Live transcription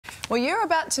Well, you're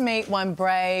about to meet one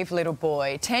brave little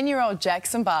boy. 10-year-old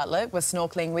Jackson Bartlett was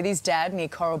snorkelling with his dad near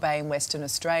Coral Bay in Western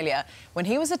Australia when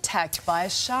he was attacked by a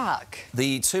shark.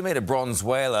 The 2-metre bronze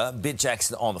whaler bit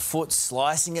Jackson on the foot,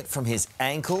 slicing it from his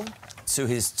ankle to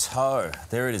his toe.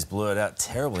 There it is, blurred out.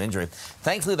 Terrible injury.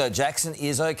 Thankfully, though, Jackson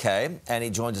is OK, and he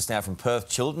joins us now from Perth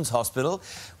Children's Hospital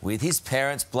with his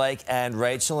parents, Blake and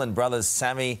Rachel, and brothers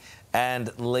Sammy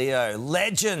and Leo.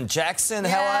 Legend, Jackson.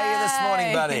 How are you this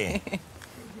morning, buddy?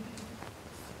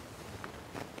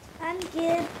 I'm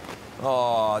good.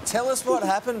 Oh, tell us what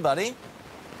happened, buddy.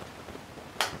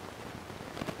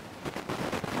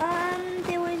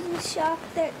 There was a shark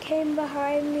that came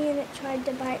behind me and it tried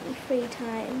to bite me 3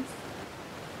 times.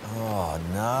 Oh,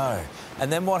 no.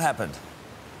 And then what happened?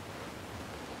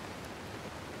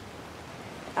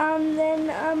 Then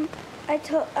I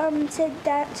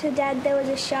said to Dad there was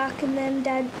a shark, and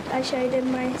then I showed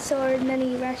him my sword, and then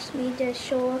he rushed me to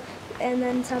shore, and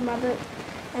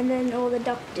then all the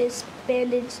doctors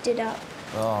bandaged it up.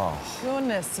 Oh.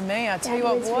 Goodness me, I tell you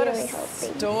what really a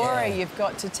story you've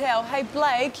got to tell. Hey,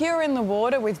 Blake, you're in the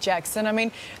water with Jackson. I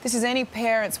mean, this is any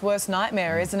parent's worst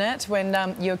nightmare, isn't it, when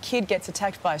your kid gets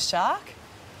attacked by a shark?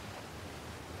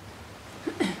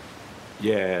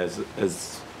 Yeah,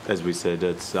 as we said,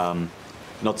 it's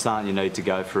not something you need to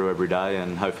go through every day,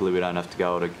 and hopefully we don't have to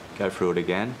go through it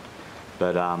again.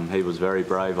 But he was very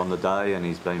brave on the day, and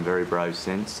he's been very brave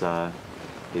since.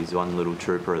 He's one little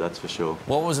trooper, that's for sure.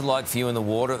 What was it like for you in the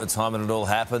water at the time when it all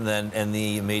happened, and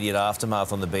the immediate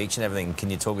aftermath on the beach and everything? Can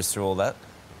you talk us through all that?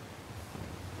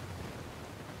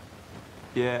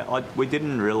 Yeah, I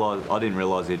didn't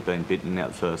realise he'd been bitten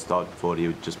at first. I thought he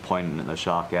was just pointing the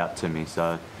shark out to me.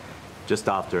 So just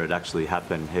after it actually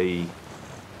happened, he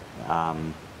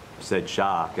said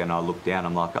shark, and I looked down.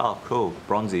 I'm like, oh, cool,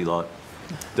 bronzy, like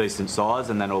decent size.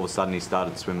 And then all of a sudden he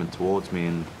started swimming towards me,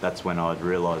 and that's when I'd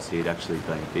realised he'd actually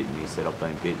been bitten. He said, I've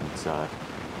been bitten. So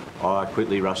I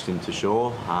quickly rushed him to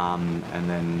shore, and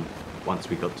then once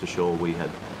we got to shore, we had,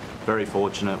 very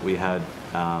fortunate, we had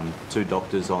 2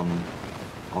 doctors on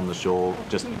the shore,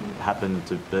 just happened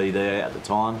to be there at the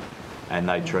time, and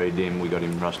they treated him. We got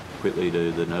him rushed quickly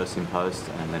to the nursing post,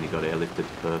 and then he got airlifted to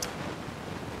Perth.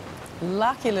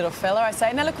 Lucky little fella, I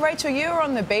say. Now, look, Rachel, you were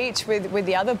on the beach with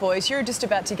the other boys. You were just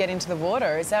about to get into the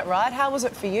water, is that right? How was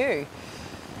it for you?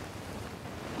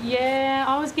 Yeah,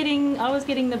 I was getting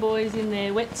the boys in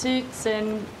their wetsuits,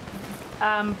 and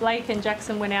Blake and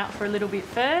Jackson went out for a little bit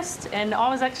first, and I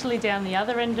was actually down the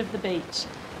other end of the beach.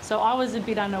 So I was a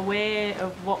bit unaware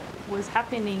of what was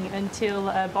happening until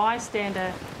a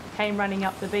bystander came running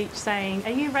up the beach saying,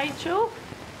 "Are you Rachel?"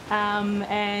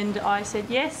 And I said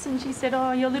yes, and she said,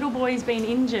 "Oh, your little boy's been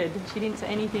injured." She didn't say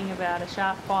anything about a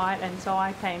shark bite, and so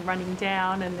I came running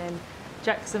down, and then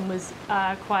Jackson was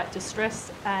quite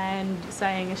distressed and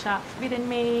saying a shark's bitten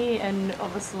me, and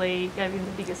obviously gave him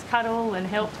the biggest cuddle and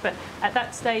helped. But at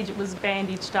that stage it was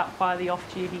bandaged up by the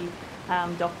off-duty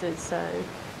doctors, so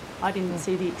I didn't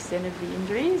see the extent of the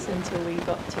injuries until we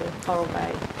got to Coral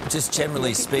Bay. Just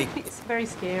generally speaking... It's very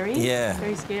scary. Yeah.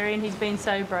 Very scary, and he's been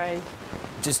so brave.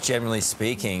 Just generally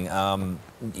speaking,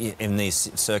 in these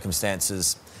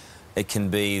circumstances, it can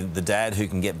be the dad who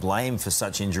can get blamed for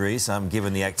such injuries,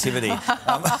 given the activity.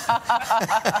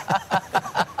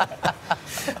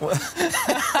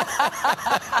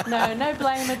 No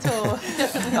blame at all.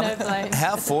 Definitely no blame.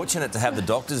 How fortunate to have the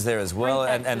doctors there as well,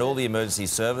 and all the emergency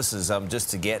services, just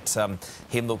to get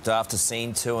him looked after,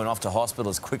 seen to, and off to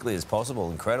hospital as quickly as possible.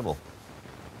 Incredible.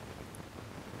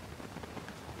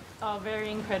 Oh, very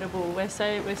incredible. We're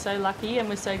so lucky, and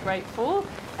we're so grateful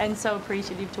and so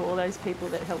appreciative to all those people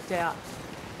that helped out.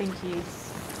 Thank you.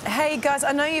 Hey, guys,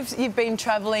 I know you've been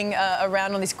travelling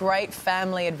around on this great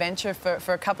family adventure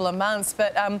for a couple of months,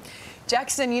 but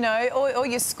Jackson, you know, all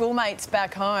your schoolmates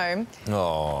back home,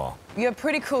 oh, you have a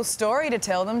pretty cool story to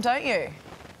tell them, don't you?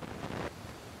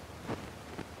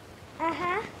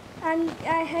 And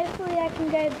hopefully I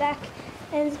can go back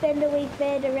and spend a week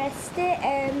there to rest it,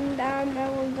 and I'm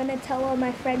going to tell all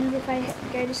my friends if I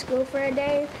go to school for a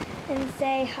day and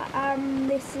say,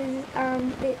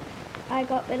 I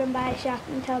got bitten by a shark,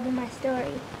 and tell them my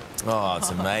story. Oh, it's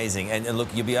amazing. And look,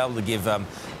 you'll be able to give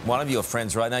one of your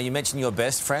friends right now. You mentioned your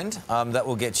best friend. That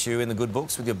will get you in the good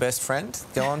books with your best friend.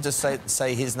 Go on, just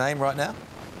say his name right now.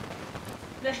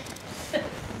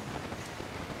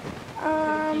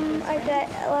 I got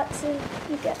lots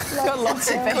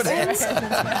of Good answer.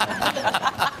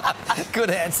 Good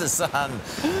answer, son.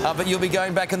 But you'll be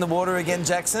going back in the water again,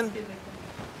 Jackson?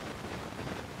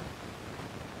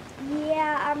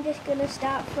 Yeah, I'm just going to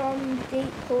start from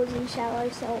deep pools and shallow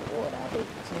saltwater beaches.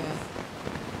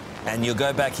 Yeah. And you'll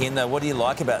go back in, though. What do you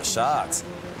like about sharks?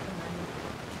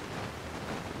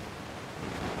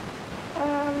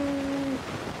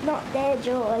 Not their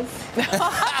jaws.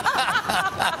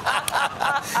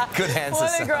 Good answer.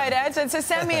 What a son. great answer. So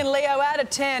Sammy and Leo, out of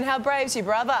 10, how brave's your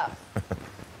brother?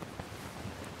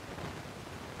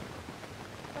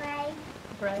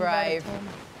 Brave.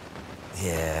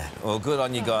 Yeah, well, good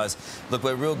on you guys. Look,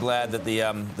 we're real glad that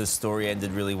the story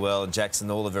ended really well. Jackson,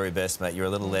 all the very best, mate. You're a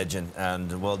little legend,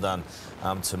 and well done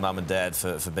to Mum and Dad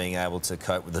for being able to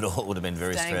cope with it all. It would have been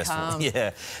very Staying stressful. calm.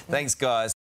 Yeah, thanks,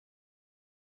 guys.